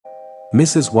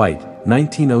Mrs. White,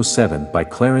 1907 by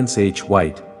Clarence H.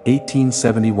 White,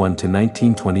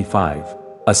 1871–1925.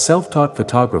 A self-taught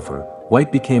photographer, White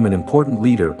became an important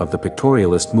leader of the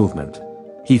pictorialist movement.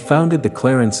 He founded the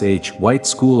Clarence H. White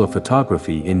School of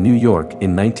Photography in New York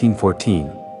in 1914.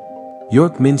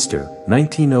 York Minster,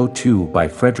 1902 by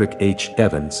Frederick H.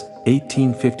 Evans,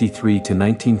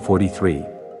 1853–1943.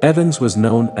 Evans was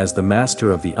known as the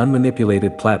master of the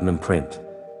unmanipulated platinum print.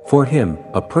 For him,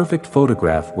 a perfect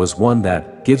photograph was one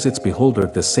that gives its beholder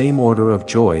the same order of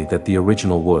joy that the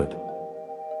original would.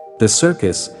 The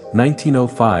Circus,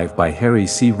 1905 by Harry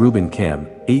C. Rubincam,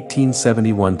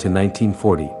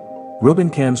 1871–1940.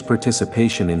 Rubincam's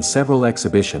participation in several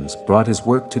exhibitions brought his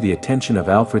work to the attention of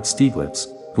Alfred Stieglitz,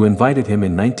 who invited him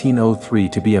in 1903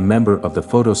 to be a member of the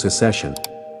Photo Secession,